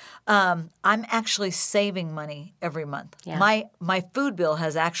stuff. I'm actually saving money every month. Yeah. My food bill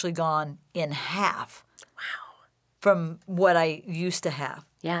has actually gone in half. Wow. From what I used to have.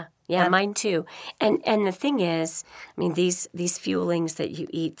 Yeah, mine too. And the thing is, I mean, these fuelings that you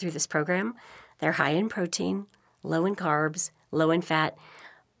eat through this program, they're high in protein, low in carbs, low in fat,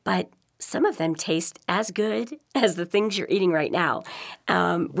 but some of them taste as good as the things you're eating right now,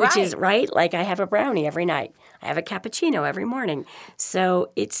 which is right. Like I have a brownie every night. I have a cappuccino every morning.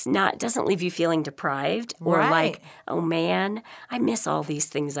 So doesn't leave you feeling deprived or like, oh man, I miss all these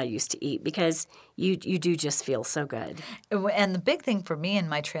things I used to eat, because you do just feel so good. And the big thing for me in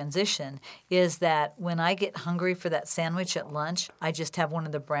my transition is that when I get hungry for that sandwich at lunch, I just have one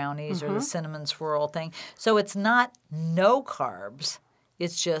of the brownies or the cinnamon swirl thing. So it's not no carbs.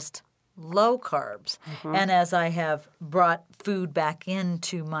 It's just low carbs. And as I have brought food back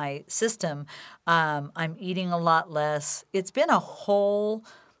into my system, I'm eating a lot less. It's been a whole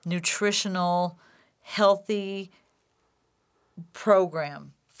nutritional, healthy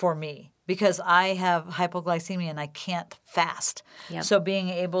program for me because I have hypoglycemia and I can't fast. Yep. So being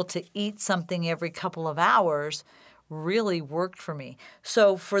able to eat something every couple of hours really worked for me.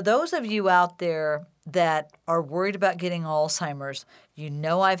 So for those of you out there that are worried about getting Alzheimer's, you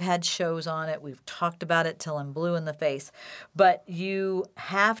know I've had shows on it. We've talked about it till I'm blue in the face. But you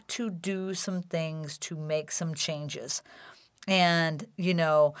have to do some things to make some changes. And,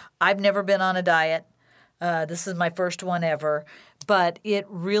 I've never been on a diet. This is my first one ever. But it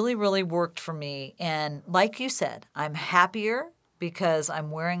really, really worked for me. And like you said, I'm happier because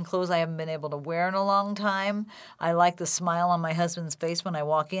I'm wearing clothes I haven't been able to wear in a long time. I like the smile on my husband's face when I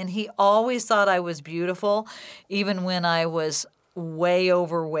walk in. He always thought I was beautiful, even when I was way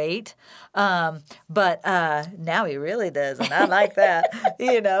overweight. But now he really does, and I like that,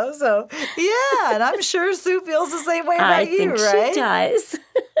 So, yeah, and I'm sure Sue feels the same way about you, right? I think she does.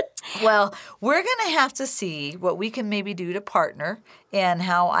 Well, we're going to have to see what we can maybe do to partner and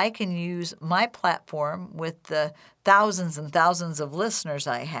how I can use my platform with the thousands and thousands of listeners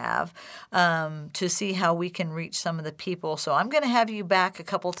I have to see how we can reach some of the people. So I'm going to have you back a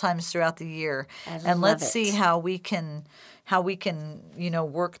couple times throughout the year, and let's see how we can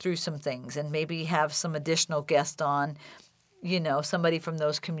work through some things and maybe have some additional guests on, somebody from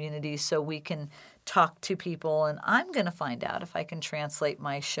those communities so we can talk to people. And I'm going to find out if I can translate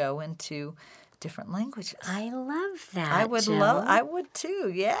my show into different languages. I love that. I would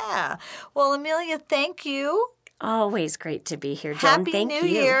too. Yeah. Well, Amelia, thank you. Always great to be here, Joan. Happy Thank New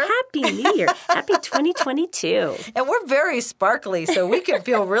you. Year. Happy New Year. Happy 2022. And we're very sparkly, so we can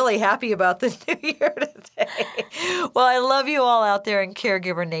feel really happy about the new year today. Well, I love you all out there in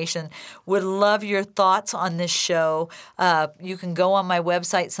Caregiver Nation. Would love your thoughts on this show. You can go on my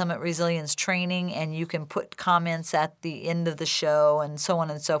website, Summit Resilience Training, and you can put comments at the end of the show and so on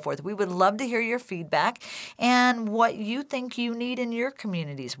and so forth. We would love to hear your feedback and what you think you need in your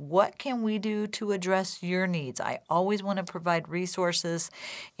communities. What can we do to address your needs? I always want to provide resources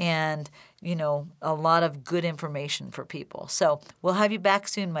and, a lot of good information for people. So we'll have you back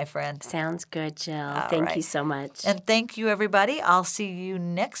soon, my friend. Sounds good, Jill. All Thank right. you so much. And thank you, everybody. I'll see you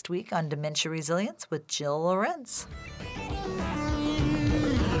next week on Dementia Resilience with Jill Lorenz.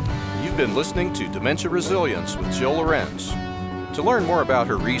 You've been listening to Dementia Resilience with Jill Lorenz. To learn more about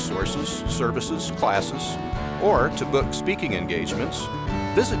her resources, services, classes, or to book speaking engagements,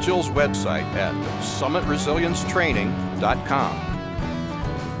 visit Jill's website at summitresiliencetraining.com.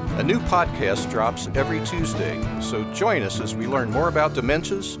 A new podcast drops every Tuesday, so join us as we learn more about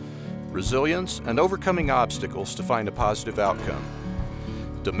dementias, resilience, and overcoming obstacles to find a positive outcome.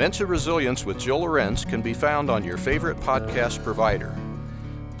 Dementia Resilience with Jill Lorenz can be found on your favorite podcast provider.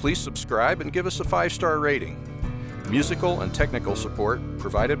 Please subscribe and give us a 5-star rating. Musical and technical support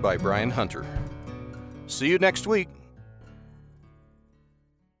provided by Brian Hunter. See you next week.